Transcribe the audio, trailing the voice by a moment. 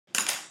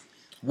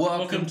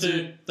Welcome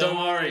to Don't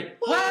Worry.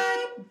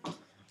 What?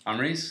 I'm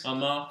Reese. I'm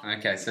Mark.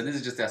 Okay, so this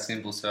is just our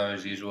simple show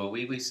as usual.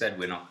 We said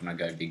we're not gonna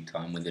go big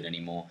time with it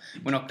anymore.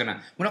 We're not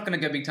gonna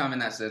go big time in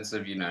that sense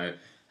of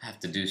have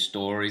to do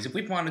stories. If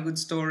we find a good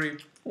story,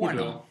 why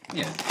not?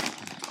 Yeah.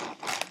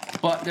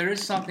 But there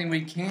is something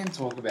we can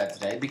talk about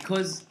today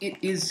because it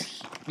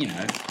is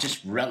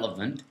just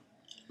relevant.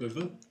 Is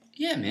it?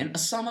 Yeah, man.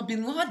 Osama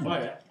bin Laden. Oh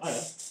yeah.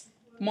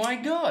 My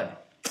God.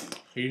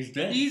 He's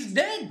dead. He's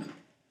dead.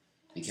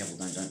 Be careful.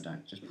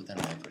 Don't. Just put that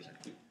away for a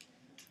second.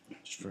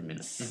 Just for a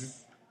minute.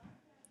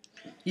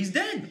 Mm-hmm. He's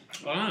dead.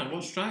 I know.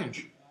 What's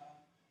strange?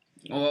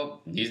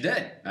 Well, he's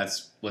dead.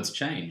 That's what's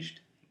changed.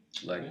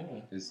 Like,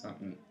 Oh. is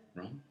something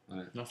wrong?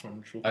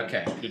 Nothing.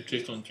 Okay. Did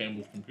check on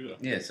Campbell's computer.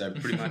 Yeah, so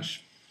pretty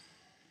much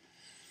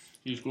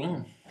He's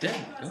gone. dead.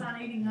 You guys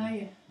aren't eating, are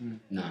you?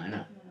 No.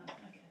 No,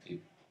 okay.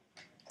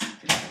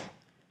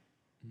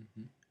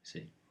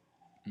 See?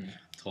 Mm.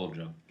 Told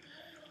you.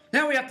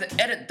 Now we have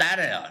to edit that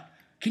out.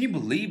 Can you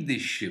believe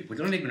this shit? We're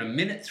not even a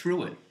minute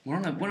through it. We're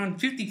on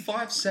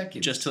 55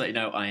 seconds. Just to let you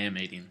know, I am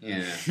eating.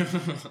 Yeah.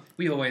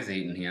 We always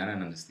eat in here. I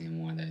don't understand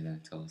why they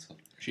don't tell us.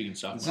 She can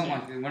suck. It's not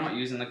like we're not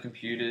using the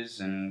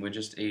computers and we're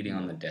just eating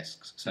on the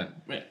desks. So,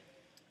 Yeah.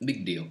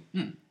 big deal.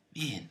 Mm.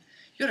 Man,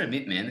 you gotta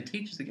admit, man, the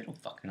teachers, they get all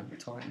fucking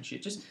uptight and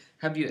shit. Just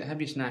have your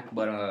snack,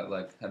 but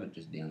have it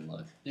just down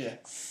low. Yeah.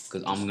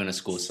 Because I'm gonna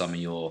score some of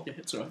your Yeah,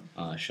 it's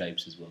alright.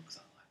 shapes as well, because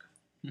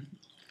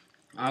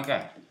I like them.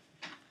 Okay.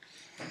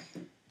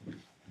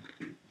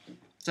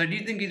 So do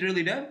you think he's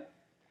really dead?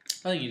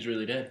 I think he's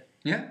really dead.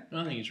 Yeah?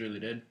 I think he's really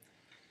dead.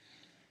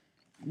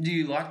 Do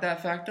you like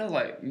that factor?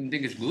 Like, you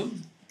think it's good?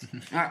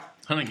 I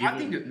don't give I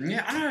think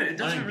it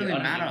doesn't really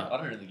matter. I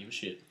don't really give a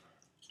shit.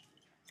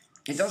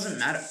 It doesn't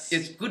matter.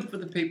 It's good for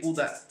the people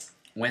that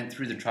went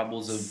through the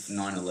troubles of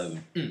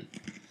 9/11. Mm.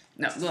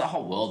 Now, the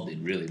whole world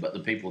did, really, but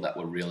the people that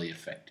were really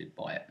affected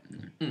by it.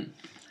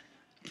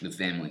 The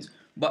families.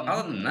 But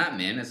other than that,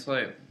 man, it's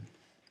like,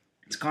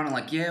 it's kind of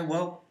like, yeah,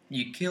 well,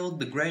 you killed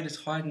the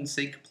greatest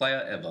hide-and-seek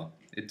player ever.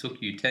 It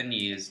took you 10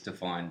 years to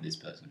find this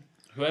person.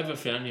 Whoever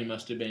found him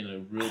must have been a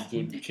real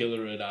good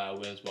killer at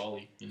Where's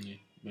Wally when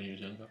he was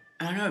younger.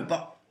 I know,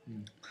 but...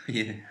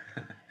 Yeah.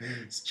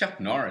 It's Chuck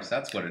Norris,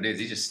 that's what it is.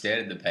 He just stared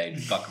at the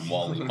page, fucking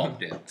Wally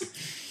popped out.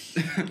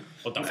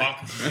 What the fuck?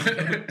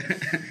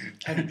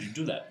 How did you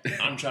do that?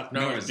 I'm Chuck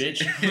Norris,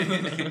 bitch.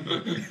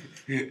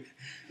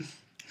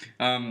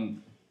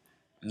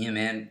 Yeah,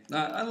 man.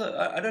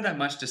 I don't have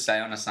much to say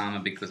on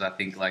Osama because I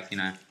think,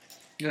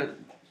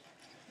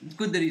 it's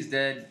good that he's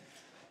dead,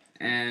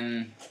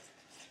 and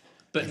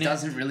But it now,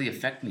 doesn't really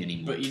affect me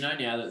anymore. but you know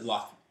now that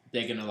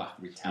they're gonna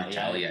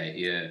retaliate.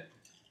 Yeah.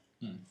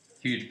 Hmm.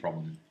 Huge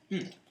problem.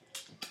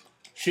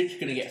 Shit's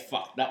gonna get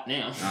fucked up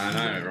now.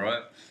 I know,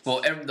 right?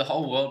 Well, the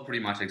whole world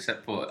pretty much,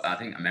 except for I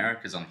think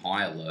America's on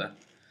high alert,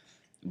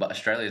 but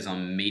Australia's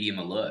on medium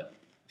alert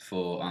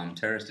for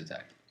terrorist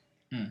attack,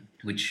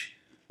 which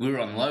we were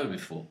on low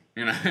before.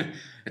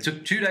 It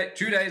took 2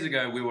 days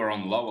ago we were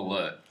on low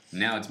alert.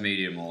 Now it's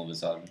medium all of a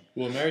sudden.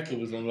 Well, America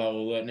was on low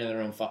alert. Now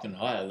they're on fucking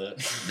high alert.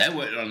 They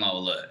weren't on low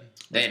alert.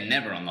 They're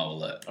never on low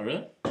alert. Oh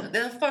really?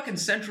 They're the fucking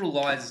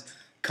centralized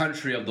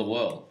country of the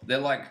world. They're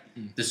like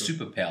the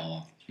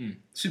superpower.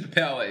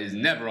 Superpower is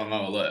never on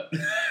low alert.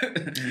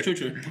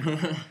 True.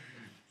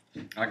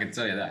 I can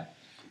tell you that.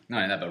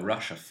 Not only that, but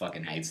Russia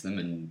fucking hates them,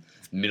 and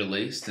Middle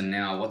East, and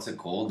now what's it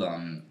called?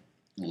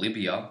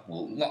 Libya.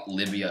 Well, not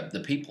Libya.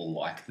 The people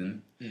like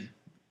them,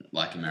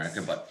 like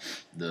America, but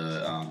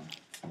the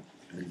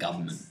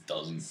government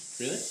doesn't.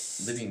 Really?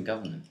 Libyan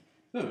government.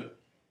 Who?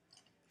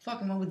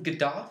 Fucking one with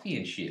Gaddafi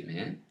and shit,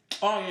 man.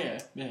 Oh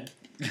yeah.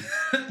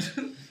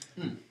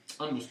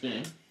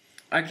 Understand.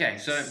 Okay,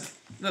 so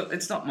look,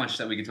 it's not much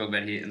that we can talk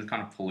about here, and it's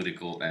kind of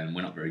political, and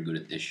we're not very good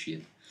at this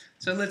shit.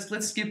 So let's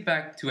skip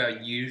back to our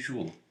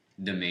usual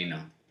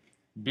demeanor.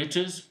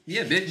 Bitches.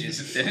 Yeah,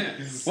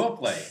 bitches. Well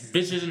played.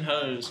 Bitches and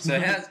hoes.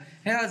 So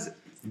how's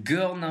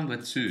girl number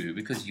 2?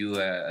 Because you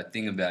a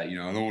thing about I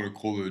don't want to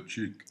call her a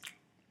chick.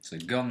 So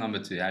girl number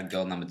 2, how'd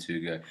girl number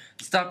 2 go?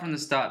 Start from the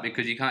start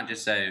because you can't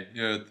just say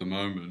at the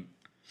moment.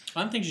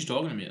 I don't think she's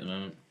talking to me at the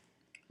moment.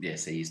 Yeah,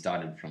 see, you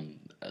started from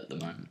at the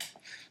moment.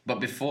 But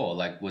before,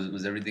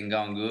 was everything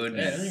going good?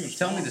 Yeah, everything was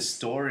Tell me fine. the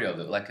story of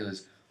it. Like it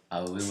was, we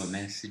were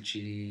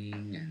messaging,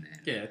 and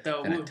then,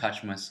 then I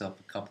touched myself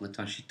a couple of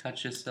times. She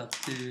touched herself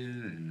too,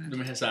 and Then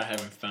we started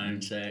having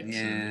phone sex. yeah,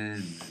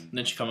 And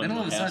then she come into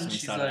all the of a house sudden and we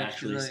she's started like-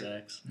 actually she's like-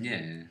 sex. yeah,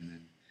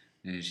 and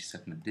then she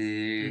sucked my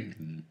dick,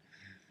 and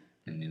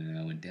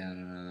I went down on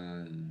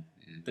her, and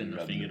Then I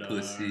rubbed fingered her her,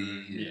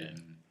 pussy, yeah.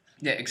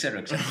 yeah,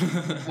 etc.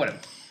 Whatever.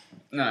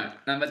 No,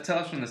 but tell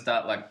us from the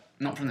start,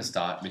 not from the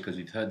start because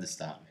we've heard the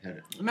start, we heard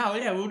it. No,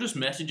 yeah, we were just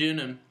messaging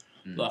and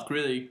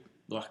really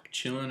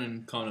chilling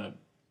and kind of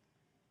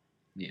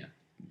Yeah.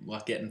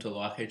 getting to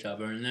like each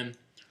other, and then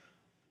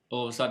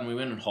all of a sudden we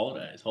went on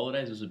holidays.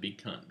 Holidays was a big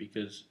cunt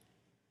because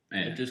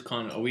it just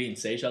kind of we didn't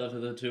see each other for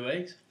the 2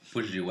 weeks,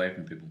 Pushes you away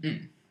from people.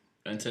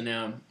 and so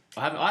now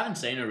I haven't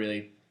seen her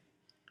really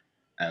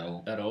At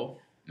all. at all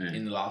Yeah.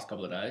 in the last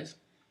couple of days.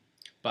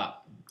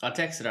 But I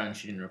texted her and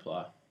she didn't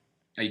reply.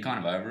 Are you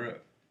kind of over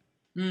it?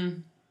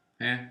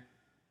 Yeah.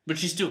 But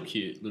she's still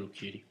cute, little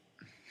cutie.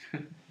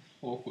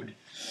 Awkward.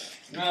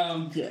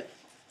 Yeah.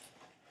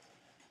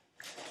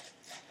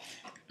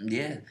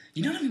 Yeah.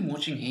 You know what I've been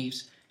watching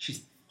heaps?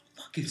 She's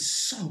fucking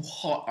so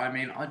hot. I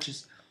mean, I'd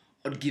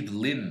give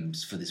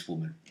limbs for this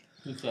woman.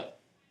 Who's that?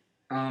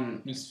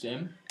 Miss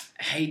Sam?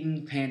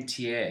 Hayden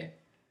Panettiere.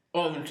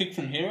 Oh, the chick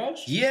from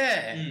Heroes?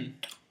 Yeah. And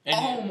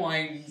Oh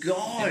my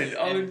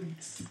god.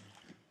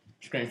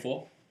 Scream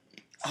 4?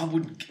 I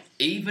would,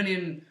 even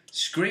in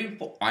Scream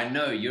 4, I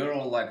know you're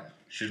all like,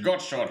 she's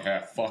got short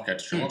hair, fuck it,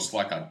 she looks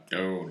like a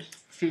dude.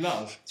 She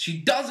does. She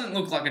doesn't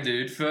look like a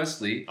dude,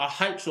 firstly. I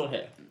hate short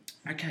hair.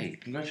 Okay,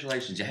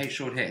 congratulations, you hate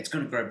short hair, it's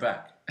gonna grow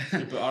back.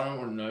 Yeah, but I don't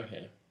want no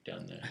hair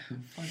down there.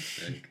 Fuck's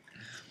sake.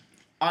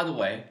 Either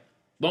way,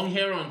 Long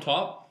hair on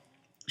top,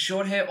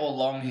 short hair or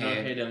long no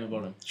hair, hair down the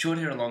bottom. short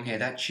hair or long hair,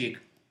 that chick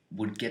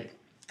would get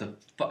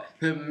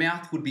her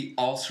mouth would be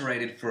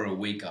ulcerated for a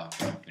week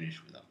after I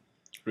finished with her.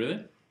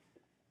 Really?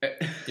 Yeah,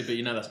 but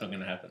you know that's not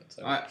going to happen.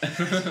 So. I,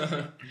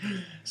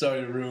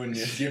 Sorry to ruin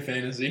your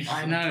fantasy.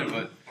 I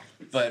know,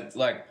 but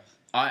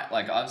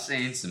I've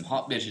seen some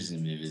hot bitches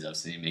in movies. I've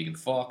seen Megan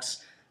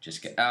Fox,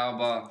 Jessica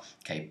Alba,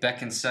 Kate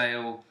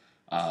Beckinsale,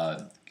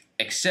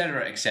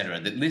 etc., etc.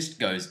 The list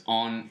goes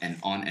on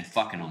and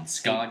fucking on.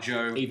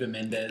 ScarJo, Eva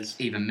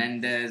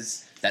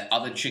Mendes. that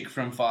other chick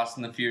from Fast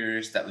and the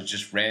Furious that was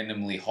just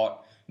randomly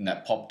hot and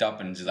that popped up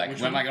and just like,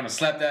 when am I going to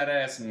slap that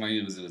ass? And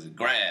it was a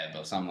grab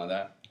or something like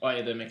that. Oh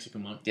yeah, the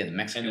Mexican one. Yeah, the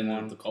Mexican and then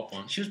one. the cop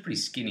one. She was pretty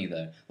skinny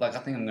though. Like, I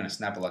think I'm going to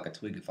snap her like a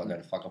twig if I go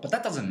to fuck her. But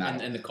that doesn't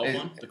matter. And the cop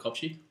one, the cop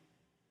chick.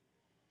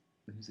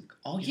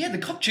 Oh yeah, the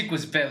cop chick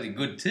was fairly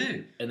good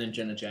too. And then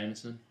Jenna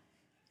Jameson.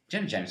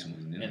 Jenna Jameson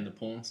wasn't in it. And the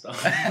porn star.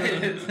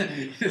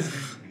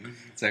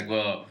 It's like,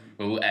 well,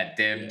 we'll add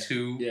them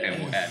two,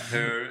 and we'll add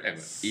her, and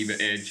Eva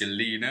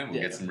Angelina. We'll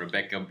get some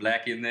Rebecca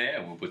Black in there,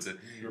 and we'll put some...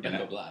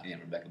 Rebecca Black? Yeah,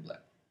 Rebecca Black.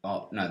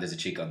 Oh, no, there's a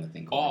chick on the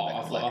thing called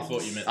Rebecca Black. I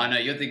thought you meant... I know,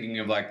 you're thinking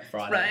of like...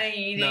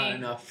 Friday.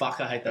 No,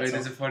 fuck, I hate that song.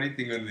 There's a funny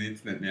thing on the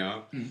internet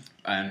now,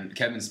 and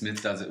Kevin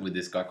Smith does it with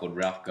this guy called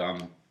Ralph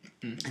Gum,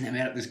 and they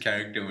made up this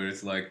character where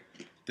it's like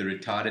the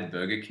retarded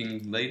Burger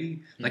King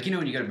lady. Like, you know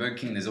when you go to Burger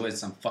King, there's always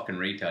some fucking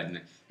retard in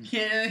it.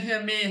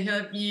 Yeah, may I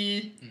help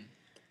you?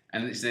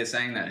 And they're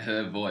saying that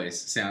her voice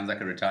sounds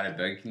like a retarded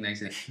Burger King. They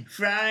say,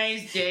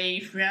 Fries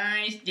Day.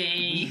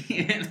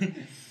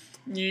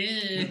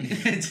 Yeah.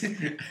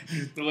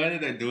 The way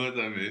that they do it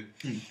though, man.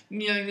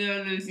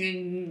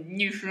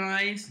 New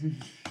fries.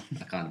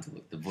 I can't do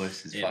it. The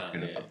voice is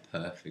fucking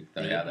perfect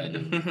though, how they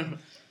do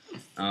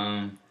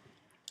it.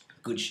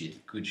 Good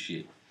shit.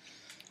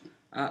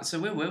 So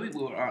where were we?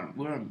 We're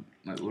on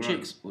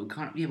Chicks. We're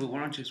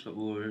on Chicks, but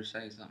we were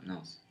saying something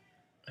else.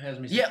 How's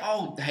Miss...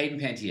 Hayden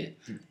Panettiere.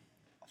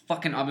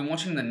 Fucking, I've been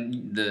watching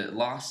the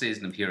last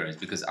season of Heroes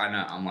because I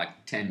know I'm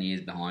like 10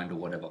 years behind or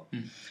whatever.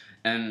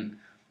 And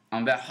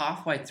I'm about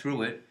halfway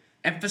through it.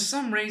 And for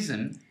some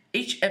reason,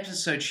 each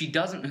episode she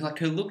doesn't, like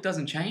her look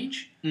doesn't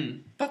change.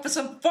 But for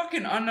some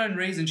fucking unknown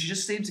reason, she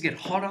just seems to get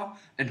hotter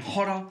and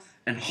hotter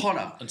and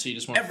hotter. And so you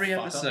just want every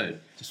episode.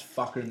 Just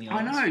fuck her in the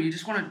eyes. I know, you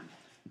just want to...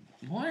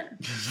 What?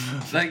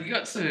 Like, you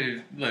got so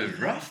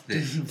rough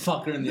there.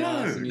 Fuck her in the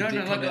eyes and you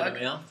dick come out the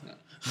mouth.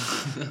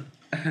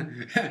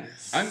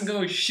 I'm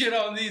going to shit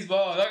on these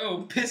balls. I'm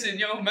going to piss in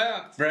your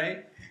mouth,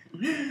 right?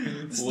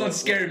 It's not a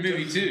scary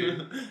movie,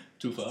 too.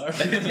 Too far?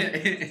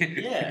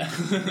 Yeah.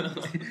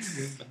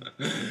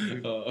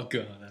 Oh,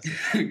 God.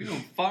 I'm going to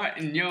fart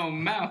in your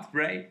mouth,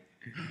 right?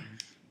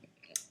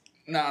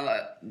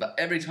 No, but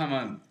every time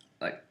I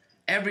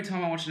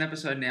watch an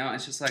episode now,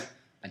 it's just like,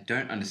 I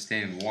don't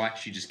understand why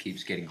she just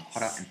keeps getting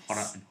hotter and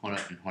hotter and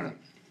hotter and hotter.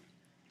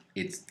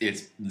 It's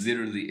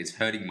literally, it's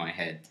hurting my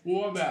head.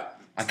 What about...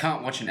 I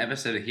can't watch an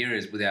episode of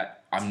Heroes without...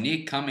 I'm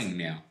near coming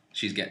now.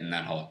 She's getting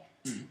that hot.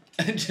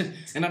 And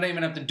I don't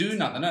even have to do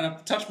nothing. I don't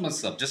have to touch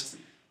myself. Just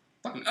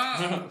fucking...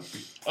 Gotta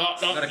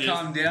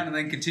calm down and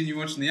then continue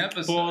watching the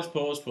episode.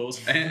 Pause.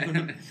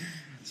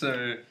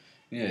 So,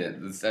 yeah,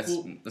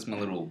 that's my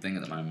little thing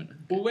at the moment.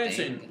 Well,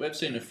 we've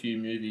seen a few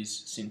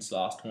movies since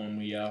last time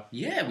we...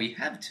 Yeah, we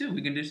have too.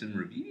 We can do some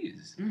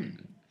reviews.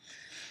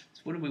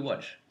 So what did we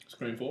watch?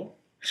 Scream 4?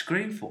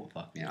 Scream 4,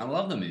 fuck man. I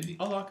love the movie.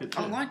 I like it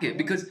too. I like it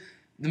because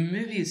the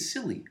movie is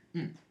silly.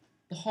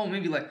 The whole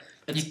movie, like...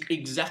 It's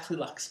exactly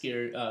like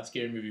Scary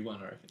Movie 1,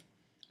 I reckon.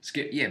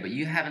 Yeah, but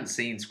you haven't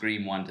seen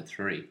Scream 1 to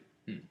 3.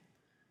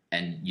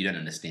 And you don't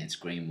understand.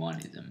 Scream 1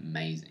 is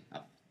amazing.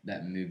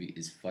 That movie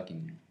is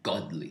fucking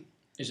godly.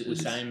 Is it the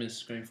same as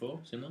Scream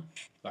 4? Similar?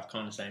 Like,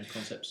 kind of same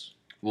concepts?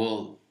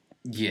 Well,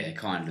 yeah,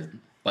 kind of.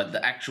 But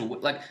the actual...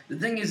 Like, the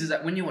thing is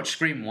that when you watch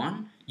Scream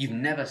 1, you've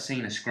never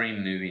seen a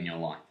Scream movie in your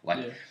life.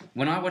 Like,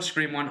 when I watched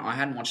Scream 1, I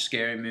hadn't watched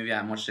Scary Movie. I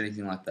hadn't watched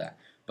anything like that.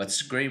 But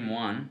Scream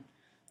 1,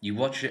 you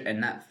watch it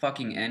and that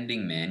fucking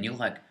ending, man, you're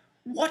like,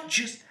 what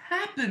just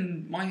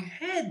happened? My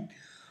head.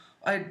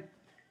 I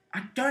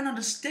don't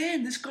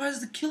understand. This guy's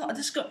the killer.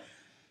 This guy...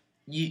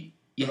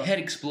 Your head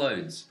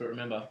explodes. But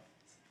remember,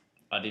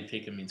 I did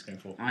pick him in Scream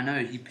 4. I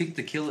know, he picked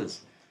the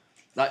killers.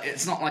 Like,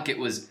 it's not like it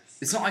was.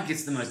 It's not like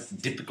it's the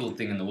most difficult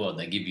thing in the world.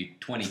 They give you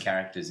 20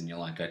 characters and you're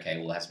like, okay,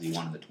 well, it has to be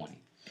one of the 20.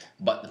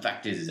 But the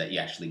fact is that you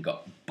actually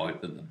got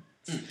both of them.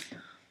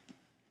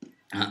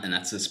 And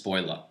that's a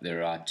spoiler.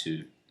 There are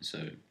 2.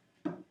 So,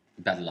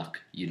 bad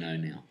luck, you know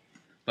now.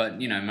 But,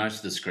 most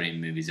of the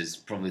Scream movies, there's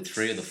probably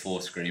 3 of the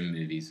 4 Scream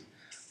movies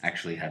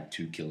actually have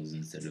 2 kills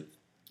instead of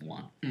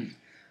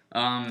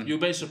 1. You'll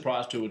be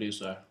surprised who it is,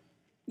 though.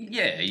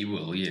 Yeah, you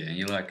will, yeah.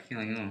 You're like, oh,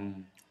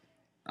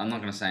 I'm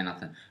not going to say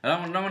nothing. I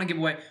don't want to give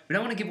away. We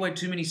don't want to give away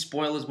too many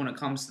spoilers when it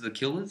comes to the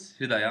killers,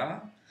 who they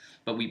are.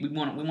 But we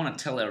want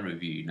to tell our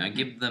review.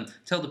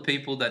 Tell the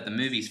people that the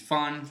movie's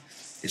fun.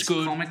 It's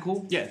good.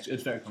 Comical. Yeah,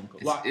 it's very comical.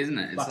 Isn't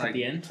it? It's like at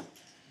the end.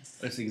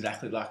 It's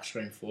exactly like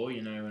Scream 4,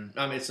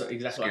 and it's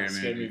exactly like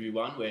Scary Movie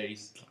 1 where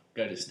he's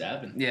go to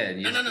stab and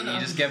you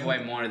just gave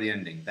away more of the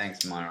ending.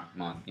 Thanks, Myra.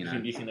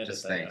 You can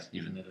edit that out.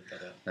 You can edit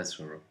that out. That's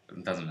all right.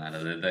 It doesn't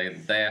matter.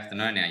 They have to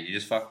know now. You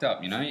just fucked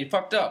up. You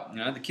fucked up.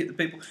 The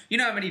people. You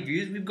know how many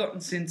views we've gotten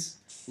since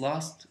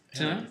last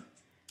term?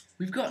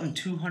 We've gotten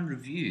 200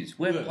 views.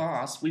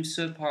 We've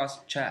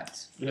surpassed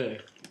chats. Yeah.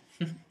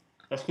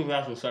 That's because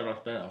ours was so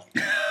much better.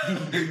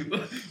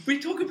 We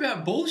talk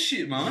about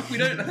bullshit, Mark. We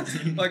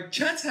don't like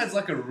chats has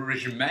like a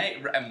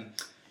resume.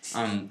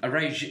 A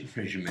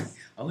regime.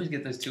 I always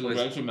get those 2 words.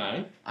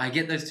 Resume. I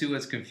get those 2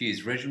 words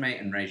confused. Resume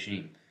and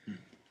regime.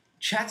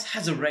 Chats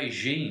has a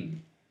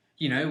regime.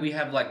 We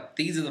have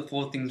these are the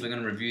 4 things we're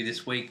going to review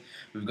this week.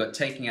 We've got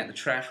taking out the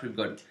trash. We've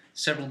got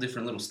several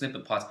different little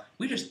snippet parts.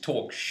 We just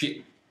talk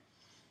shit.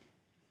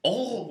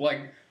 All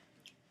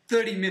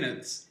 30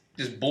 minutes,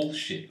 just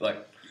bullshit.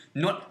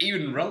 Not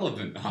even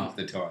relevant half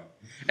the time.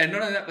 And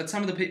not only that, but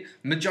some of the people,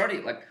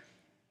 majority,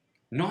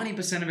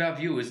 90% of our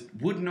viewers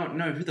would not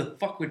know who the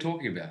fuck we're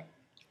talking about.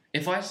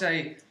 If I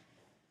say,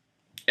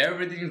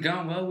 everything's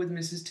going well with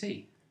Mrs.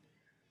 T.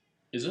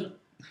 Is it?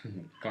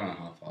 Kind of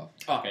half-half.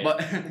 Okay.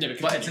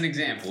 But it's an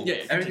example.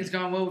 Yeah, everything's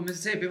going well with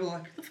Mrs. T. People are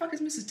like, who the fuck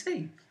is Mrs.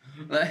 T?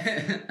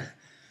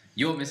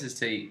 Your Mrs.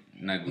 T,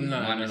 no good.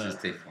 No, My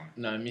Mrs. T, fine.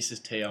 No,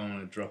 Mrs. T, I want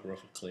to drop her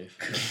off a cliff.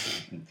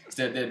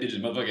 That bitch is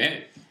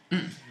motherfucking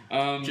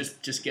head.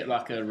 Just get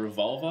a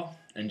revolver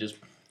and just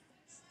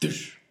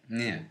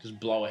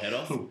blow her head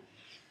off. Ooh.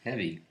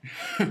 Heavy.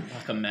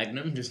 Like a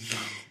magnum, just...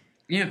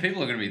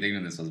 people are going to be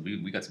thinking this.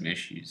 We got some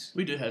issues.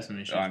 We do have some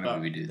issues, I know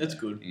we do. That's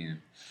good. Yeah.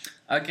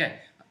 Okay.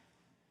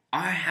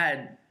 I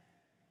had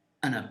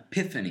an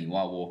epiphany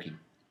while walking.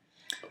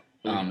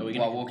 Are we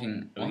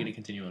walking... Are we going to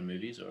continue on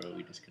movies, or are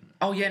we just going to...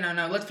 Oh, yeah,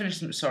 no. Let's finish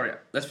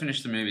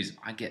the movies.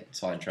 I get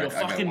sidetracked.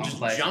 You're fucking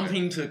just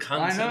jumping to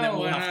cunts. I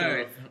know.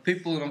 To...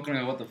 People are not going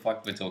to know what the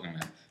fuck we're talking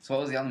about. So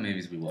what was the other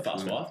movies we watched?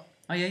 Fast 5?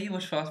 Oh, yeah, you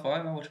watched Fast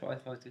 5. I watched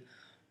Fast 5 too.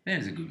 Yeah,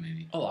 it's a good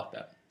movie. I like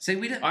that. See,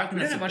 we don't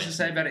have much to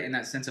say about it in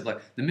that sense of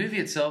the movie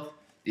itself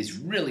is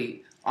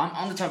really...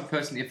 I'm the type of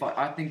person, if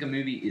I think a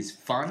movie is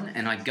fun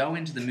and I go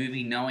into the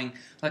movie knowing...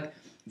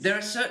 there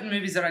are certain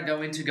movies that I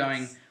go into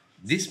going,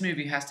 this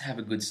movie has to have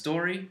a good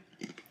story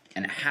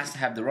and it has to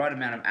have the right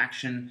amount of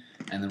action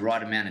and the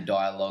right amount of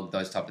dialogue,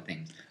 those type of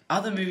things.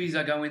 Other movies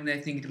I go in there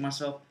thinking to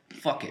myself,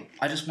 fuck it,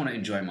 I just want to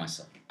enjoy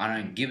myself. I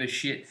don't give a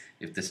shit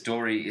if the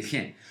story is...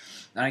 I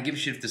don't give a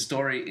shit if the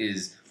story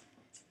is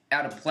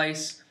out of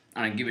place.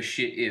 I don't give a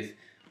shit if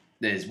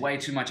there's way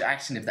too much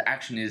action, if the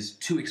action is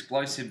too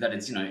explosive that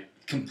it's,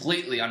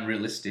 completely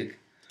unrealistic.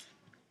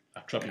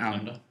 Tropic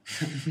Thunder.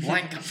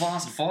 Like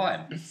Fast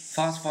 5.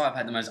 Fast 5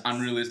 had the most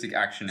unrealistic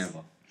action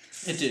ever.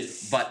 It did.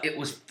 But it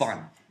was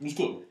fun. It was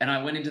good. And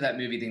I went into that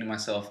movie thinking to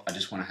myself, I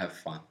just want to have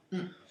fun.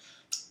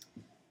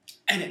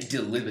 And it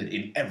delivered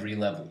in every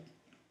level.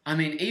 I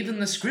mean, even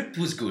the script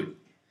was good.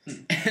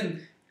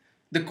 And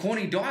the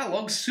corny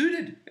dialogue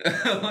suited.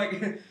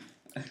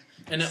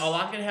 And I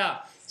like it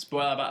how,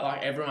 spoiler,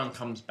 but everyone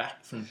comes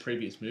back from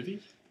previous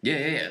movies.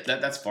 Yeah.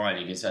 That's fine.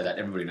 You can say that.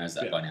 Everybody knows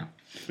that by now.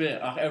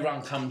 Yeah,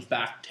 everyone comes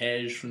back.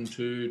 Tej from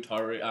 2,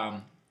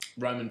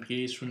 Roman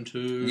Pierce from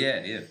 2.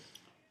 Yeah.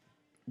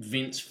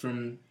 Vince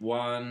from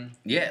 1.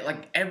 Yeah,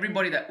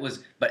 everybody that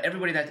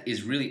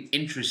is really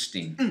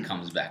interesting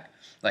comes back.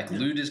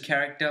 Luda's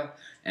character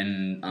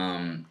and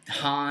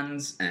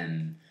Hans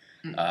and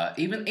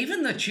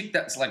even the chick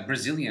that's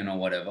Brazilian or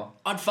whatever.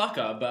 I'd fuck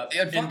her, but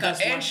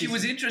and she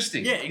was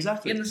interesting. Yeah,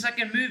 exactly. In the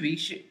second movie,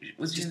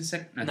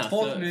 the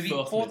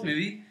fourth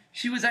movie,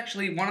 she was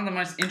actually one of the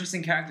most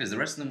interesting characters. The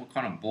rest of them were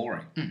kind of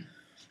boring.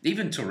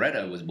 Even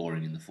Toretto was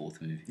boring in the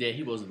fourth movie. Yeah,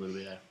 he was a little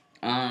bit.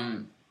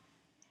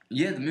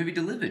 Yeah, the movie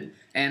delivered,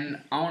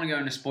 and I want to go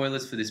into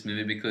spoilers for this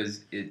movie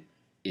because it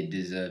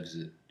deserves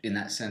it in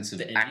that sense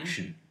of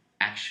action.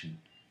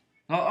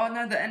 Oh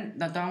no, the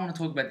end. I don't want to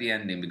talk about the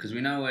ending because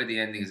we know where the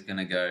ending is going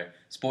to go.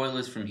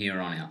 Spoilers from here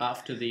on out.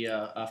 After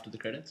the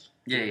credits.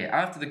 Yeah.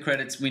 After the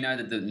credits, we know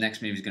that the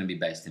next movie is going to be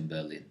based in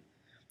Berlin.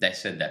 They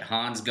said that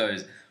Hans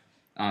goes.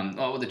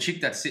 The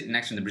chick that's sitting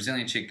next to him, the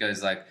Brazilian chick,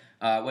 goes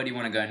where do you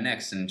want to go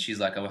next? And she's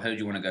like, I heard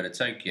you want to go to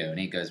Tokyo. And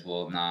he goes,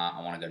 well, nah,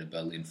 I want to go to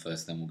Berlin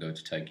first, then we'll go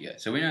to Tokyo.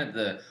 So we know that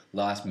the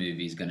last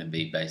movie is going to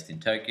be based in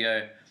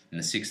Tokyo, and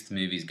the 6th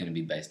movie is going to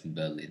be based in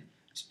Berlin.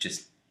 It's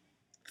just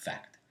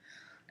fact.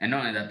 And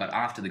not only that, but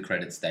after the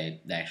credits, they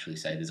actually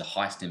say there's a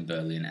heist in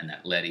Berlin and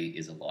that Letty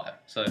is alive.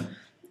 So,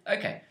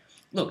 okay.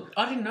 Look,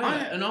 I didn't know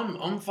that, and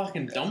I'm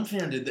fucking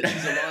dumbfounded that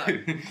she's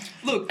alive.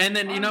 Look, And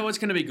then you know what's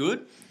going to be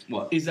good?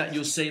 What? Is that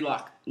you'll see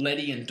like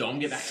Letty and Dom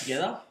get back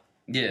together,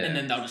 Yeah. and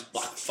then they'll just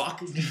like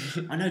fuck.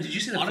 I know. Did you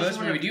see the I just first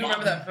wanna movie? Do you fuck.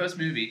 remember that first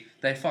movie?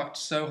 They fucked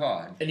so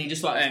hard. And he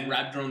just like And-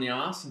 grabbed her on the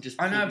ass and just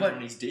I know, put her but-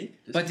 on his dick.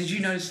 But did you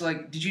notice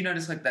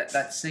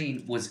that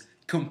scene was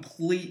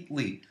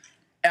completely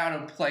out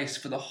of place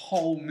for the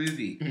whole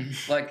movie?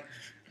 like,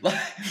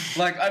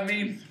 I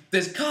mean,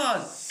 there's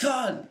cars,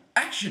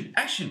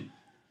 action.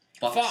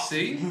 But Fuck.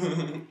 see,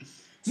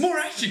 more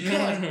action,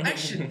 cars,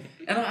 action.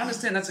 And I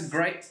understand that's a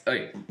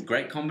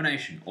great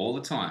combination all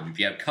the time. If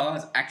you have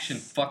cars, action,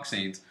 fuck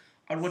scenes,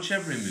 I'd watch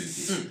every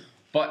movie.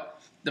 But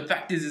the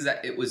fact is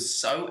that it was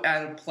so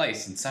out of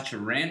place in such a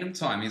random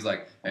time. He's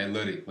like, "Hey,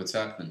 Letty, what's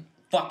happening?"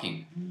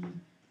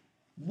 Fucking.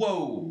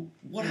 Whoa,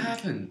 what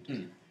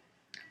happened?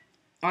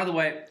 Either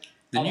way,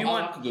 the new I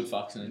one. like a good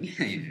fuck scene.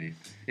 Yeah,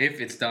 if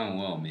it's done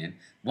well, man.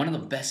 One of the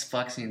best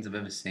fuck scenes I've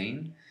ever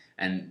seen,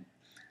 and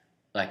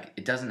like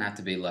it doesn't have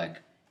to be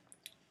like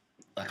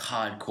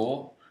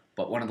hardcore,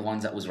 but one of the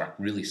ones that was like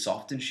really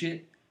soft and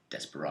shit.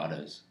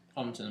 Desperados.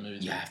 I haven't seen the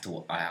movies. You have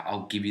to.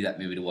 I'll give you that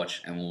movie to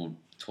watch, and we'll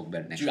talk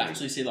about it next Do you week.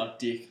 actually see like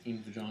dick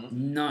in vagina?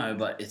 No,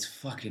 but it's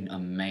fucking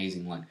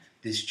amazing. Like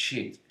this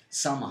chick,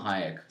 Salma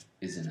Hayek,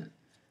 is in it,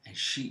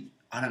 and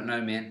I don't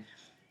know, man.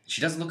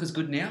 She doesn't look as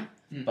good now,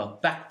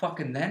 but back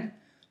fucking then,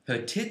 her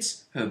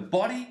tits, her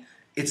body,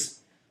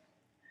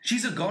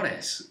 she's a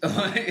goddess.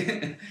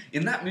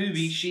 In that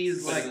movie, she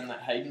is Better like than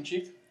that Hayden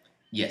chick?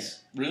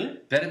 yes, Really?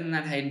 better than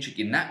that Hayden chick.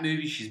 In that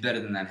movie, she's better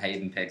than that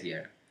Hayden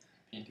Pantier.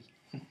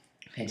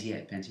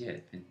 Panty.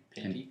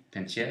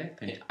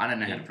 Pantier. I don't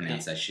know how to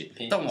pronounce that shit.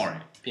 Panties. Don't worry.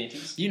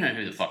 Panties? You know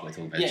who the fuck we're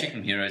talking about. Yeah.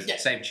 Chicken Heroes. Yeah.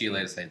 Save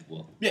cheerleaders, save the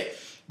world. Yeah.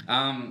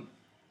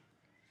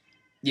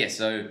 Yeah,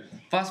 so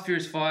Fast and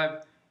Furious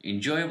 5,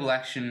 enjoyable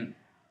action,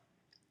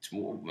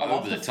 love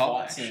over the the top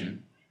fight action.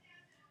 scene.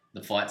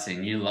 The fight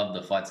scene. You love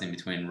the fight scene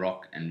between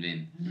Rock and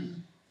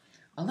Vin.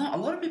 A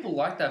lot of people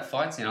like that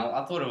fight scene.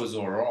 I thought it was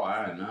alright.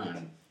 I don't know.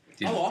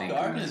 I like it.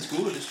 I reckon it's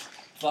good. It's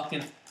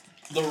fucking...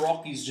 The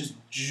Rock is just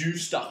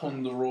juiced up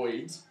on the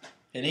roids,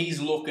 and he's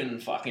looking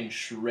fucking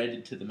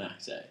shredded to the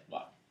max, eh?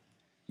 Like,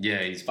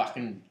 Yeah, he's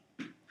fucking...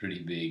 pretty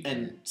big.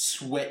 And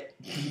sweat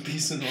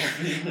pissing off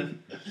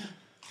him.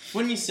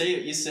 When you see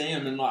it, you see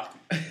him and like...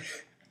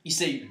 You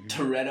see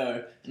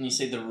Toretto and you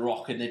see The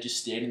Rock and they're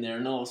just standing there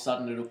and all of a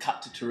sudden it'll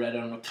cut to Toretto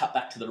and it'll cut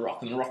back to The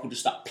Rock and The Rock will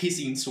just start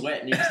pissing sweat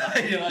and you're just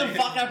like, what the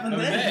fuck happened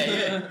there?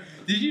 Yeah.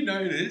 Did you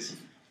notice?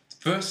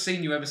 First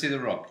scene you ever see The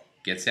Rock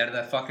gets out of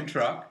that fucking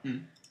truck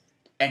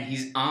and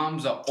his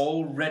arms are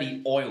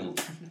already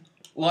oiled.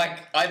 Like,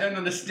 I don't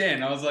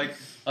understand. I was like,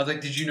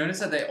 did you notice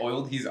that they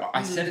oiled his...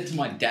 I said it to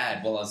my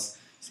dad while I was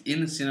in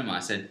the cinema. I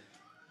said,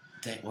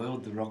 they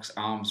oiled The Rock's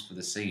arms for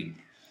the scene.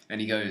 And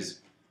he goes...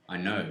 I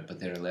know, but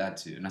they're allowed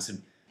to. And I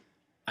said,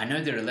 I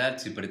know they're allowed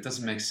to, but it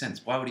doesn't make sense.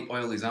 Why would he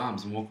oil his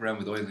arms and walk around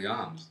with oily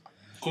arms?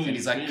 And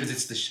he's like, because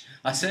it's the...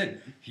 I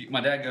said,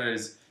 my dad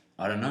goes,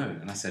 I don't know.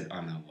 And I said,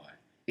 I know why.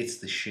 It's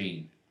the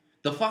sheen.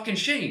 The fucking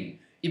sheen.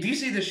 If you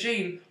see the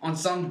sheen on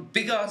some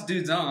big-ass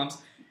dude's arms,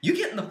 you're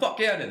getting the fuck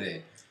out of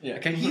there. Yeah.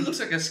 Okay, he looks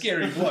like a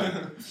scary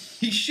bloke.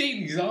 He's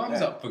sheening his arms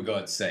up, for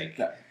God's sake.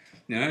 Yeah.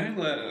 You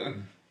know?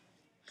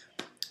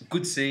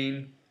 Good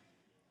scene.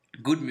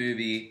 Good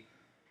movie.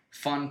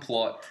 Fun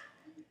plot,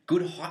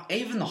 good.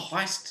 Even the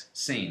heist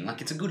scene,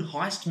 like it's a good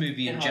heist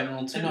movie in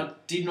general too. And I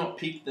did not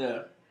pick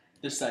the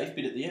safe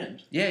bit at the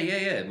end.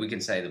 Yeah. We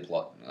can say the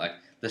plot. Like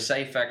the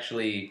safe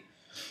actually.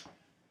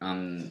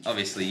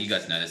 Obviously, you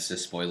guys know this is a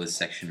spoilers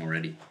section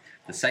already.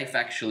 The safe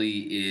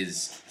actually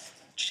is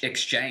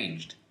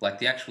exchanged. Like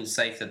the actual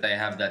safe that they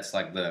have, that's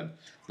like the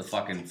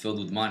fucking filled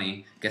with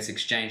money, gets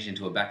exchanged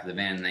into a back of the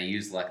van, and they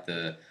use like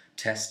the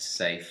test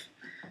safe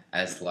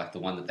as like the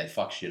one that they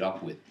fuck shit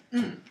up with.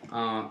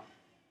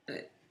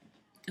 It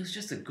was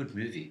just a good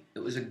movie. It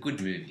was a good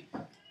movie.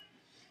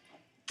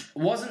 It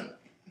wasn't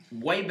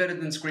way better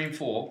than Scream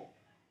 4.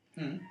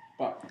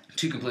 But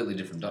Two completely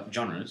different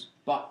genres.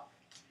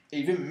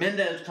 even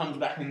Mendez comes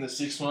back in the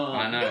sixth one.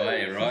 I know,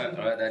 hey, right?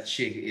 That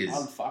chick is...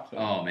 I'd fuck her.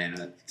 Oh,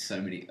 man, so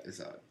many...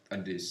 I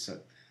do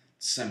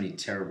so many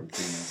terrible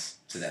things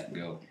to that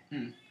girl.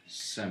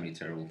 So many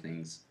terrible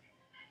things.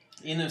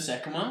 In the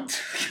second one,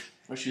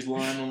 where she's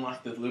lying on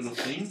like the little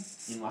thing,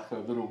 in like a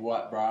little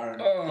white bra,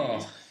 and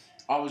Oh.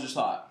 I was just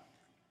like,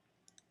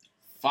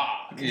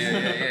 fuck. Yeah.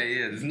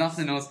 There's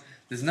nothing else.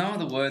 There's no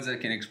other words that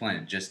can explain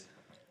it. Just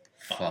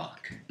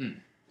fuck.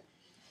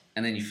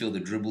 And then you feel the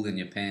dribble in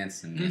your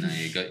pants, and you know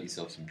you got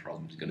yourself some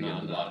problems. You got to No,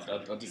 get to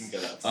that. I didn't go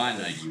that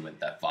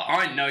far.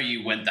 I know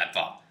you went that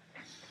far.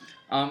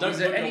 Don't Was put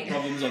there your any?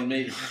 problems on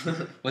me.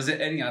 Was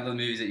there any other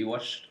movies that you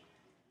watched?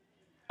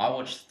 I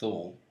watched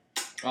Thor.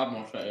 I haven't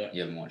watched that yet.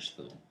 You haven't watched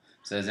Thor.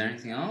 So is there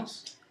anything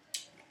else?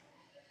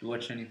 Do you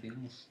watch anything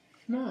else?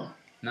 No.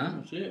 No.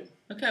 That's it.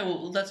 Okay,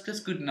 well that's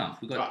good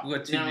enough. We got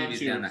two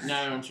movies down that.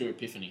 Now on to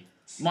Epiphany.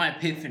 My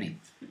epiphany.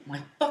 My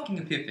fucking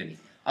epiphany.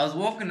 I was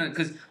walking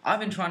because I've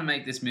been trying to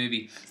make this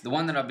movie, the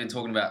one that I've been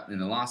talking about in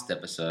the last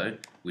episode,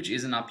 which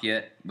isn't up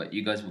yet, but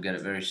you guys will get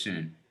it very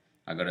soon.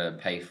 I gotta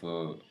pay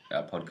for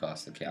our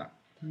podcast account,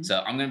 so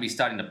I'm gonna be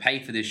starting to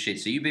pay for this shit.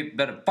 So you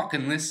better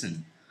fucking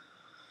listen.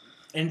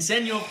 And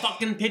send your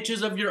fucking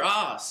pictures of your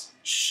ass.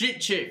 Shit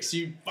chicks,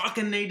 you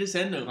fucking need to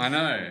send them. I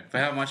know. For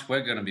how much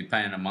we're gonna be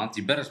paying a month,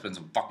 you better spend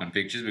some fucking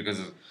pictures because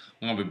I'm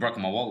gonna be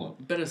breaking my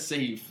wallet. Better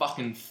see you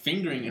fucking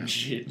fingering and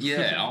shit.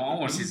 Yeah, I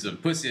want to see some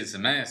pussy and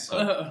some ass.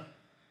 So.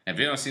 If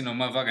you don't see no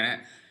motherfucking ass,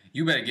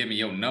 you better give me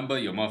your number,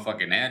 your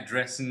motherfucking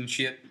address and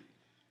shit.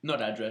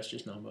 Not address,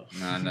 just number.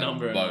 No,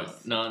 Number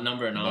both.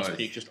 Number and ass Both.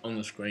 pic just on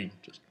the screen.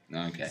 Just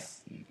Okay,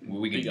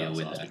 we can big deal ass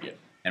with ass that. pic, yeah.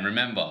 And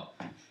remember,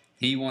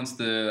 he wants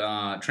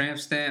the tramp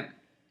stamp.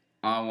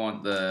 I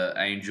want the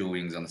angel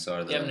wings on the side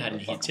of the. You haven't had the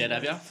any hits fucking yet,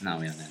 have ya? No,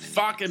 we haven't had any.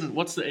 Fucking,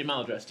 what's the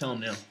email address? Tell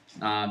them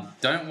now.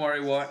 Don't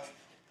worry what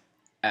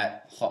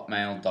at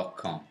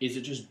hotmail.com. Is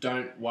it just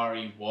don't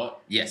worry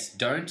what? Yes,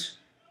 don't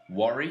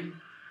worry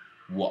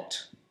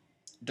what.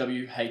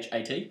 WHAT?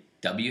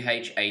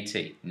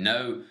 WHAT.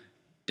 No,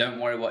 don't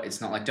worry what. It's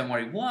not like don't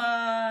worry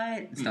what.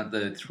 It's not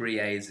the 3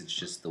 A's, it's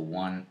just the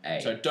 1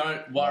 A. So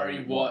don't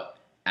worry what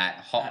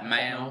at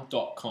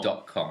hotmail.com.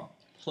 hotmail.com.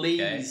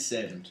 Please Okay.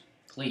 send.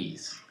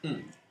 Please.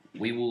 Mm.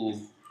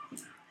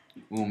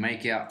 We'll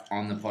make out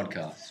on the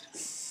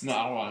podcast. No,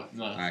 I won't.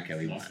 No. Okay,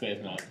 we no, won't.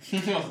 Fair, no.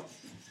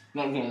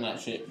 Not doing that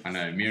shit. I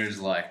know,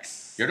 Mira's like,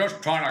 you're just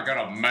trying to get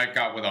a make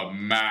out with a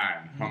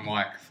man. I'm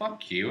like,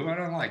 fuck you, I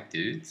don't like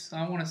dudes.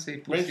 I want to see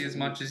pussy as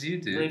much as you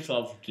do. Reese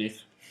loves dick.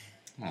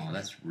 Oh,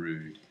 that's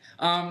rude.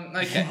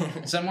 Okay,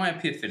 so my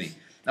epiphany.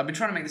 I've been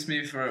trying to make this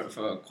movie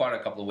for quite a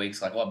couple of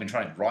weeks. Like, well, I've been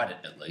trying to write it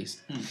at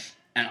least.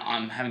 And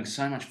I'm having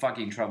so much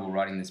fucking trouble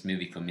writing this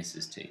movie for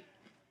Mrs. T.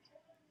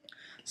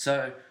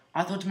 So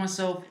I thought to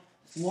myself,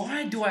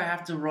 why do I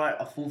have to write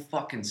a full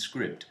fucking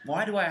script?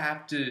 Why do I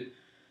have to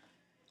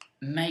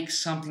make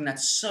something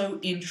that's so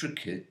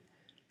intricate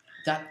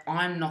that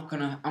I'm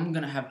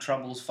gonna have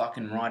troubles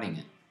fucking writing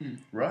it,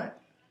 right?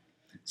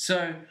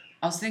 So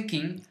I was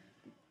thinking,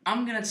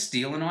 I'm gonna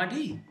steal an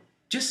idea.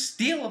 Just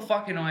steal a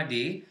fucking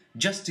idea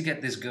just to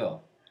get this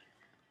girl.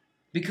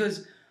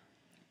 Because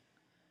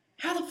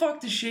how the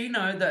fuck does she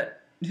know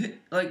that,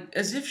 like,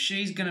 as if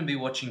she's gonna be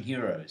watching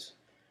Heroes,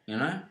 you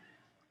know?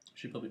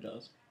 She probably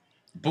does.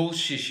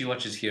 Bullshit, she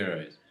watches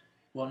Heroes.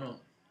 Why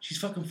not? She's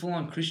fucking full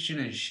on Christian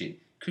and shit.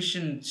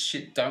 Christian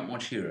shit don't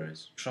watch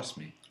Heroes. Trust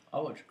me. I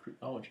watch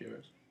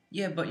Heroes.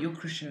 Yeah, but you're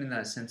Christian in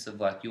that sense of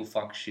like you'll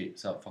fuck shit,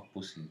 so fuck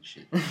pussy and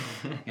shit.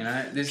 You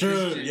know, this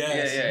True, shit,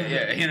 yes.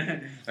 yeah. You know,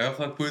 I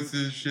fuck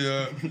pussy and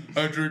shit.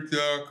 I drink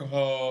the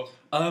alcohol.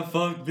 I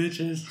fuck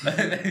bitches.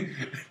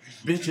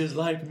 Bitches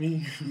like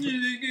me.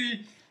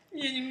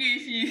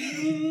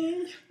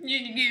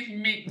 You give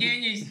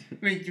McDonald's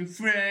with your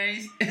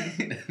fries.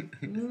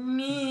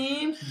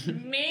 Me.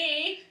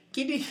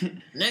 Kitty.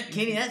 Not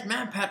Kitty, that's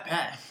my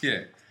papa.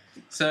 Yeah.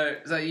 So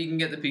you can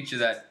get the picture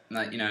that,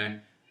 like, you know,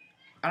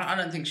 I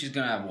don't think she's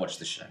going to ever watch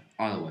the show,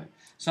 either way.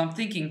 So I'm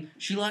thinking,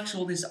 she likes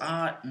all this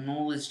art and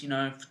all this, you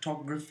know,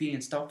 photography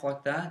and stuff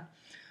like that.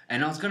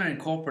 And I was going to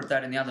incorporate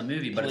that in the other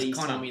movie, but Please it's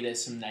kind tell of... me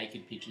there's some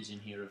naked pictures in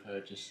here of her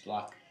just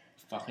like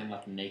fucking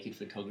like naked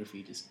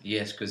photography. Just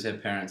Yes, because her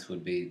parents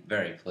would be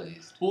very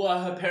pleased. well,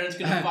 are her parents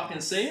gonna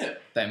fucking see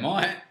it? They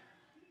might.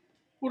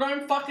 Well,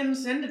 don't fucking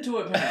send it to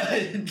her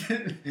parents.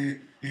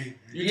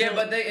 Yeah,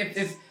 but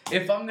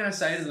if I'm going to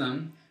say to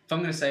them, if I'm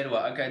going to say to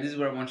her, okay, this is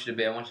where I want you to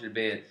be. I want you to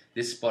be at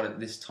this spot at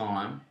this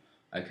time,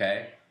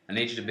 okay? I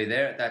need you to be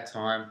there at that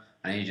time.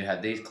 I need you to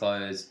have these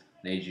clothes.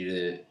 I need you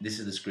to... This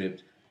is the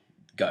script.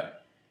 Go.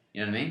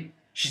 You know what I mean?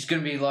 She's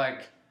going to be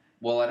like,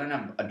 well, I don't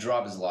have a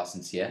driver's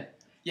license yet.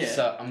 Yeah.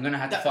 So I'm going to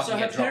have to fucking so her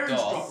get dropped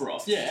parents off. drop her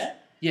off. Yeah.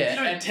 Yeah.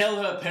 You don't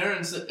tell her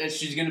parents that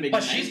she's gonna be.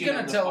 But she's naked going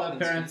on to the tell her fucking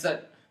parents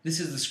that this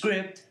is the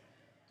script.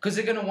 Because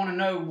they're going to want to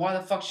know why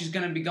the fuck she's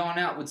going to be going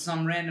out with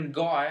some random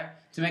guy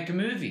to make a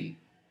movie.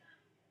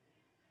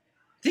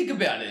 Think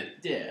about it.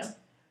 Yeah.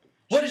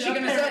 What is she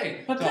going to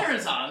say? Her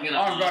parents aren't gonna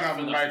I'm ask gonna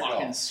for the make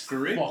fucking a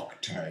script. fuck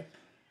tape.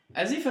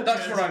 As if her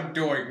That's parents... what I'm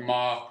doing,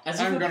 Ma. As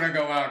if I'm her- gonna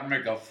go out and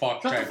make a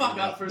fuck Shut tape the fuck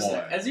with up for a this boy.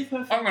 sec. As if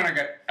her... I'm gonna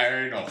get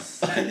anal.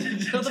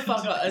 Shut the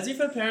fuck up. As if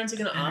her parents are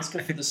gonna ask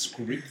her for the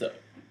script though.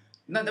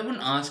 No, they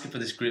wouldn't ask her for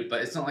the script,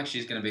 but it's not like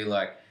she's gonna be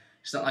like...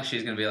 It's not like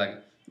she's gonna be like,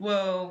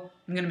 well,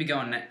 I'm gonna be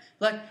going...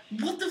 Like,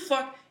 what the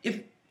fuck? If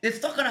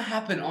it's not gonna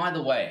happen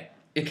either way,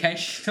 okay?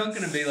 She's not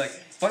gonna be like...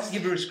 If I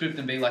give her a script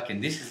and be like,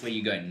 and this is where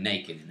you go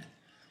naked in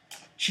it,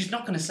 she's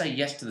not gonna say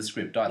yes to the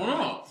script either. Why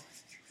not?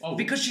 Oh.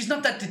 Because she's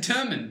not that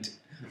determined.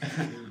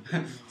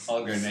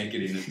 I'll go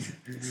naked in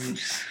it.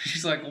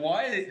 She's like,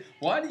 why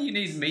do you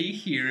need me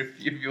here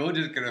if you're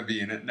just going to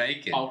be in it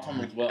naked? I'll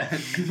come as well.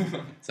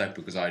 It's like,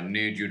 because I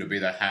need you to be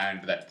the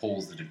hand that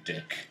pulls the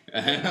dick.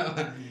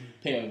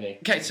 POV.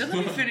 Okay, so let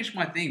me finish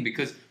my thing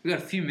because we've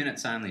got a few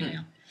minutes only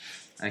now.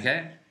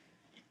 Okay?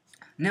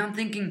 Now I'm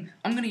thinking,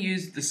 I'm going to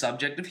use the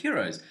subject of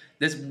Heroes.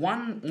 There's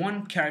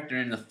one character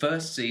in the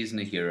first season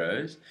of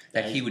Heroes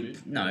that he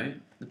would... No,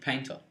 the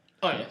painter.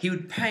 Oh yeah. He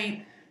would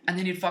paint and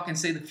then you'd fucking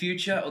see the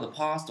future or the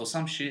past or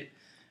some shit,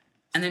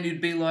 and then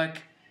you'd be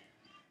like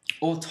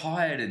all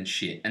tired and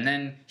shit, and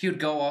then he would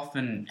go off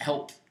and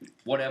help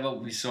whatever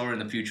we saw in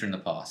the future and the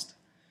past.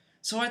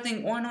 So I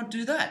think, why not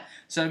do that?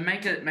 So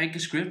make a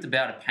script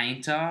about a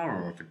painter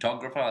or a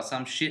photographer or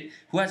some shit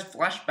who has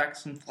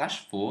flashbacks and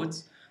flash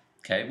forwards,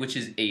 okay, which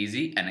is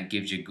easy, and it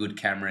gives you good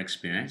camera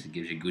experience, it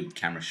gives you good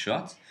camera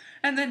shots,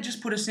 and then just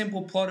put a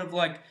simple plot of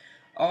like,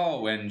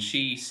 oh, and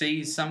she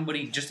sees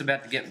somebody just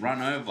about to get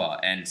run over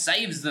and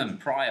saves them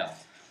prior.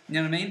 You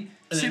know what I mean?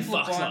 And then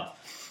Simplify. fucks up.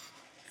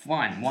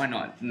 Fine, why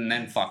not? And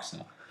then fucks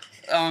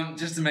her.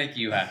 Just to make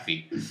you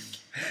happy.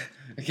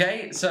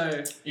 Okay,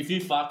 so If you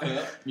fuck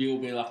her, you'll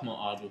be like my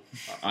idol.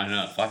 I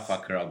know, if I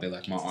fuck her, I'll be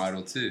like my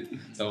idol too.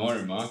 Don't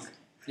worry, Mark.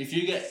 If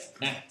you get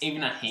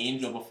even a hand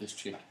job off this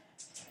chick,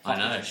 I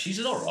know, she's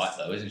alright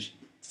though, isn't she?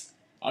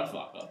 I'd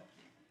fuck her.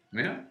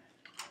 Yeah?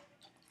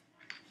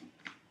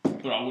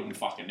 But I wouldn't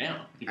fuck her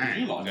now. Because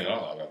you like Yeah, her.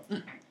 I like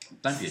her.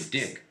 Don't be a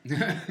dick. You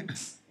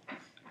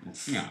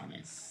know what I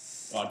mean?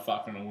 I'd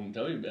fuck her and I wouldn't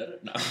tell you about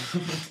it. No.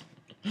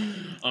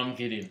 I'm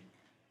kidding.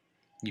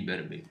 You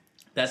better be.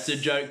 That's a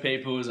joke,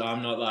 peoples.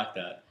 I'm not like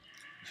that.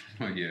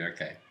 Oh yeah,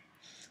 okay.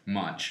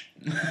 Much.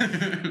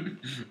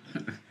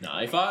 No,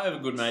 if I have a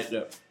good mate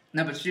that...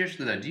 No, but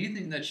seriously though, do you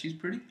think that she's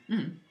pretty?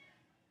 Mm.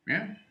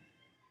 Yeah?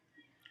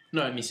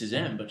 No, Mrs.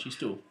 M, but she's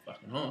still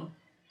fucking hot.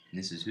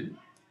 This is who?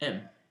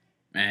 M.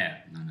 Yeah.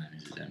 No,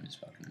 Mrs. M is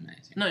fucking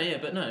amazing. No,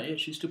 yeah,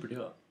 she's still pretty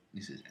hot.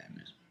 Mrs.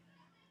 M is...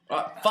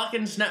 Alright,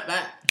 fucking snap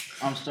back.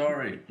 I'm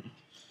sorry.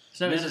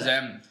 Snap Mrs.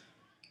 back.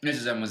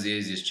 Mrs. M was the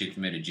easiest chick for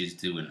me to jizz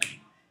to, and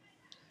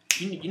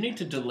You need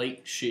to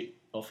delete shit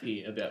off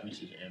here about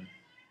Mrs. M.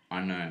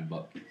 I know,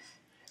 but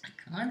I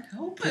can't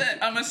help it.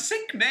 I'm a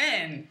sick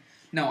man.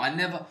 No, I've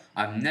never,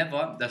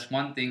 that's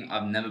one thing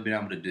I've never been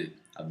able to do.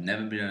 I've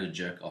never been able to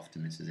jerk off to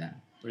Mrs. M.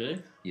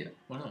 Really? Yeah.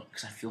 Why not?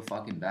 Because I feel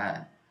fucking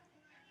bad.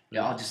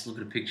 Yeah, I'll just look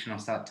at a picture and I'll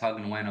start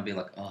tugging away and I'll be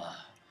like, oh.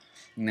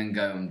 And then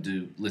go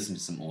and listen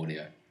to some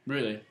audio.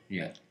 Really?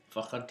 Yeah.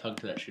 Fuck, I'd tug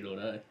to that shit all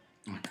day.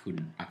 I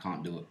couldn't. I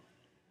can't do it.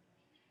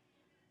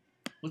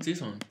 What's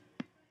this one?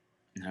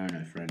 No,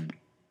 friend.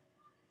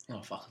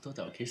 Oh, fuck, I thought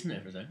they were kissing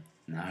there for a second.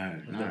 No. I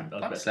was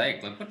about- Fuck's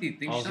sake. Like, what do you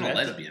think? She's not a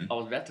lesbian. I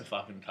was about to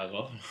fucking tug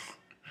off.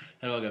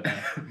 How do I go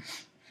back?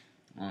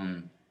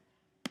 I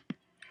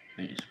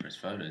think you just press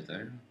photos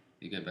though.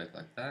 You go back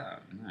like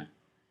that. No.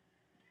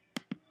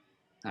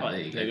 Oh, Oh,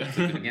 there you there you go. go.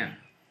 Click it again.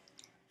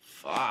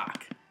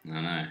 Fuck.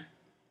 I know.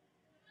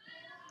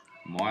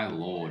 My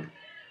lord.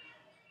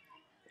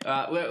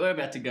 We're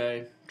about to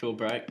go to a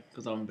break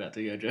because I'm about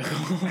to go jerk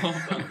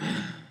off.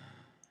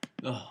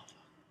 Oh,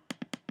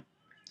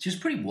 She was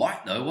pretty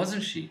white though,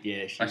 wasn't she?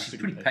 yeah, She's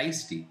pretty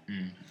pasty.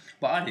 Mm.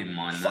 But I didn't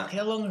mind Fuck, that.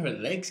 how long are her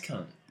legs,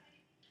 cunt?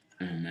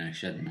 Oh no,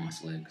 she had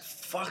nice legs.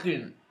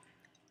 Fucking...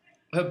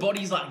 Her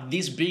body's like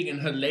this big and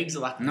her legs are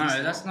like No, this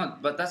that's long.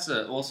 not. But that's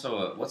also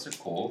a what's it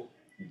called?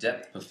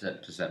 Depth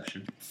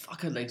perception.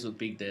 Fuck, her legs look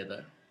big there,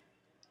 though.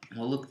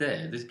 Well, look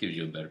there. This gives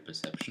you a better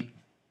perception.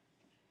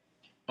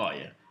 Oh,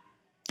 yeah.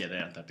 Yeah, they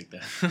aren't that big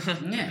there.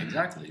 Yeah,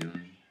 exactly.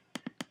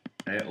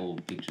 They're all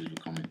pictures of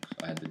comics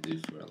I had to do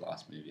for a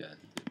last movie I had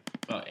to do.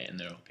 Oh, yeah, and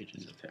they're all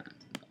pictures. Just parents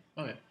and stuff.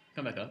 Okay,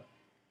 come back up.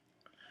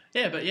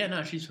 Yeah, but yeah,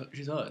 no, she's hot.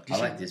 I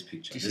like this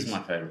picture. did This she- is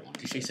my favourite one.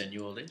 Did she send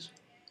you all these?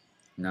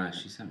 No,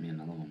 she sent me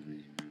another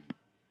one.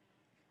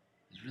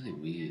 It's really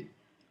weird.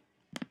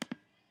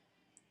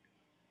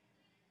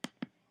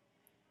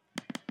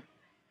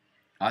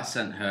 I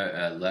sent her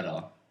a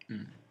letter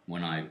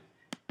when an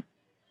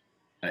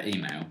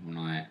email when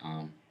I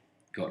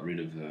got rid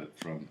of her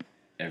from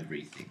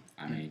everything.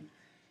 I mean,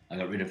 I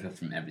got rid of her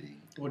from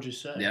everything. What'd you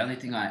say? The only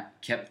thing I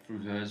kept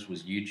from hers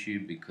was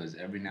YouTube because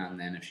every now and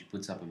then, if she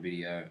puts up a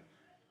video,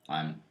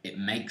 it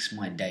makes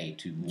my day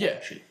to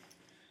watch it.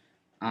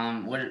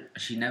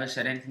 She never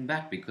said anything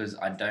back because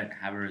I don't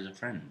have her as a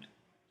friend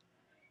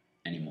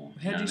anymore.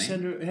 How'd you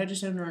send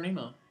her an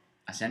email?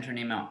 I sent her an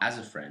email as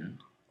a friend.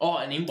 Oh,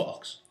 an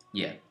inbox.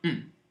 Yeah.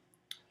 Mm.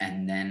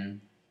 And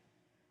then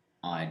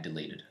I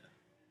deleted her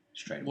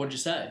straight away. What'd you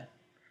say?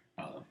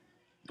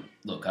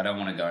 Look, I don't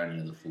want to go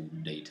into the full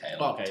detail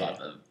Okay, type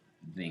of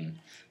thing,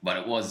 but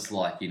it was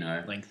like,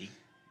 Lengthy.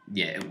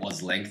 yeah, it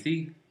was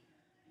lengthy,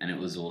 and it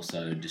was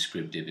also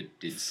descriptive.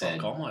 It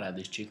said, Fuck, I might add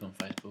this chick on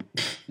Facebook.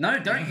 no,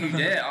 don't you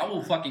dare, I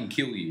will fucking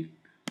kill you.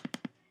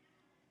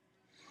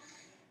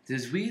 It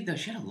was weird though,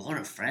 she had a lot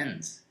of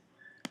friends.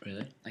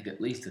 Really? Like at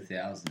least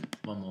 1,000.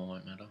 One more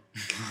won't matter.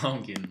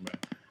 I'm kidding, bro.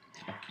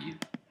 Fuck you.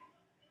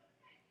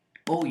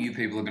 All you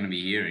people are going to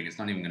be hearing, it's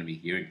not even going to be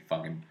hearing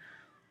fucking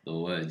the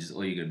words, just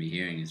all you're going to be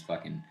hearing is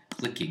fucking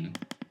clicking.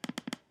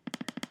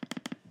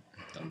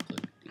 Don't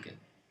click, dickhead.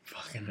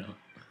 Fucking hell.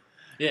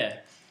 Yeah.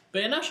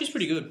 But yeah, no, she's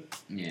pretty good.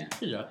 Yeah.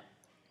 She's alright.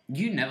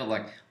 You never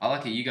I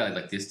like it, you go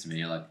like this to me,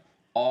 you're like,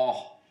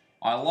 oh,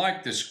 I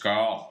like this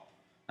girl.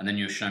 And then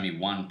you'll show me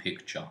one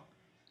picture.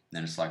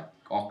 Then it's like,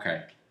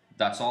 okay,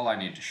 that's all I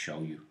need to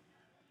show you.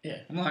 Yeah.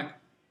 I'm like,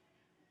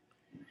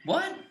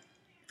 what?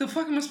 The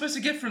fuck am I supposed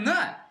to get from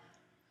that?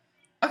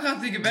 I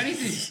can't think of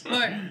anything.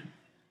 Like,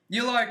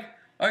 you're like,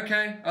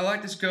 okay, I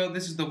like this girl.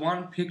 This is the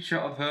one picture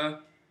of her.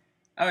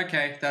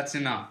 Okay, that's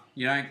enough.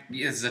 You don't.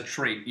 It's a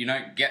treat. You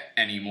don't get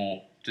any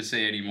more to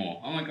see any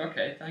more. I'm like,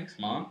 okay, thanks,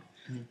 Mark.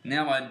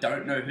 Now I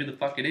don't know who the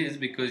fuck it is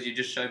because you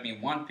just showed me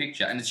one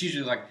picture, and it's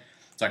usually like,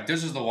 it's like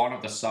this is the one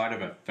of the side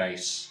of her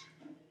face.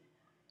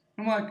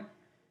 I'm like,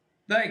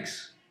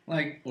 thanks.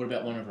 Like, What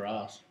about one of her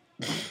ass?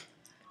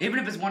 even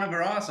if it's one of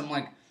her ass, I'm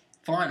like,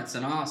 fine, it's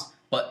an ass.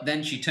 But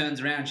then she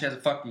turns around, and she has a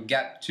fucking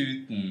gap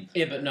tooth and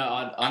Yeah, but no,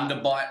 I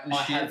underbite and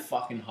I shit. have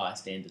fucking high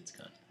standards,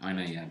 cunt. I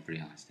know you have pretty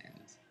high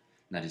standards.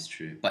 That is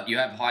true. But you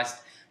have high...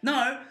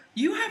 No,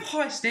 you have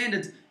high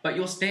standards, but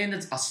your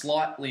standards are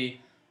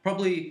slightly...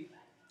 Probably...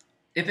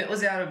 If it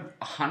was out of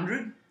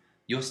 100,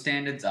 your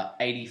standards are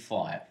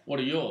 85. What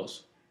are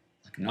yours?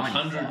 Like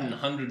 95. 100 and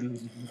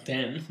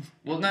 110.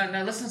 Well, no,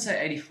 let's not say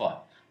 85.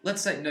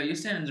 Let's say... No, your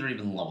standards are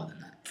even lower than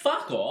that.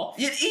 Fuck off.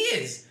 It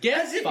is! Get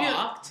as if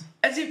fucked.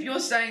 As if you're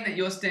saying that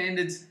your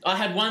standards... I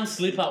had one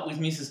slip up with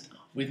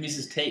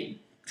Mrs. T.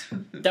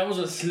 That was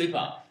a slip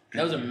up.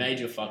 That was a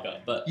major fuck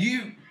up. But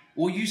You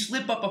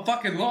slip up a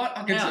fucking lot,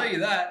 I can How? tell you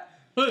that.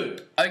 who?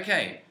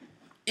 Okay,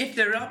 if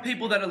there are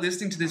people that are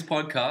listening to this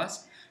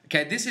podcast,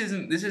 okay, this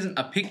isn't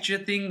a picture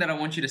thing that I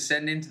want you to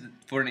send in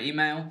for an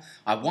email.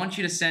 I want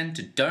you to send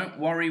to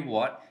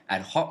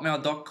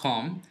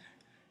don'tworrywhat@hotmail.com.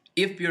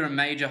 If you're a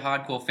major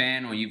hardcore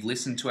fan or you've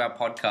listened to our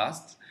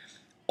podcasts,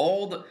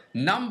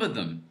 number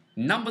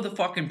the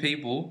fucking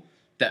people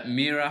that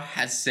Mira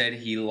has said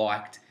he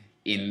liked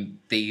in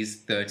these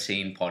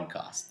 13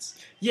 podcasts.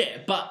 Yeah,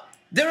 but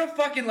There are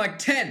fucking like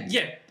 10.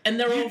 yeah, and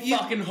they're all You-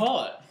 fucking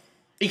hot,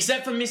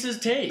 except for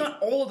Mrs. T.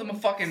 Not all of them are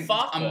fucking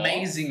Fuck off.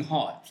 amazing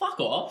hot. Fuck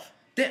off.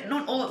 They're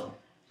not all.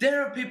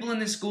 There are people in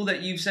this school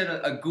that you've said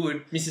are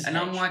good, Mrs. and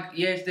I'm H. like,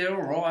 yes, they're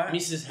all right.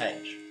 Mrs.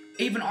 H.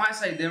 Even I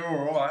say they're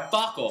all right.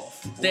 Fuck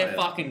off. They're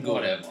Whatever. fucking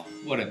good.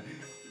 Whatever.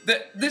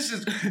 This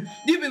is.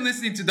 You've been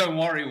listening to Don't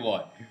Worry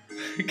What.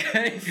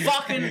 Okay.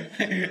 Fucking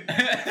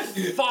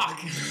fuck.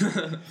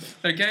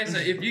 Okay, so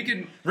if you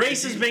can,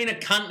 Reese has been a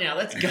cunt now.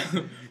 Let's go.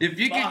 if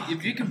you Fuck.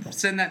 can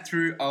send that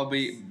through, I'll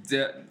be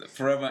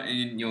forever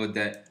in your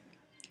debt.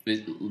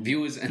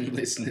 Viewers and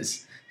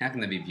listeners. How can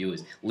they be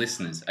viewers?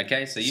 Listeners.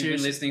 Okay, so you've Seriously.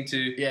 been listening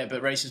to. Yeah,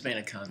 but Reese has been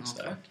a cunt.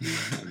 So.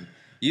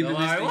 You've Don't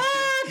been worry listening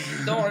what?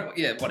 to. Don't worry.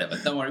 Yeah, whatever.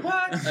 Don't worry.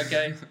 What?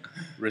 Okay.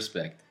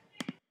 Respect.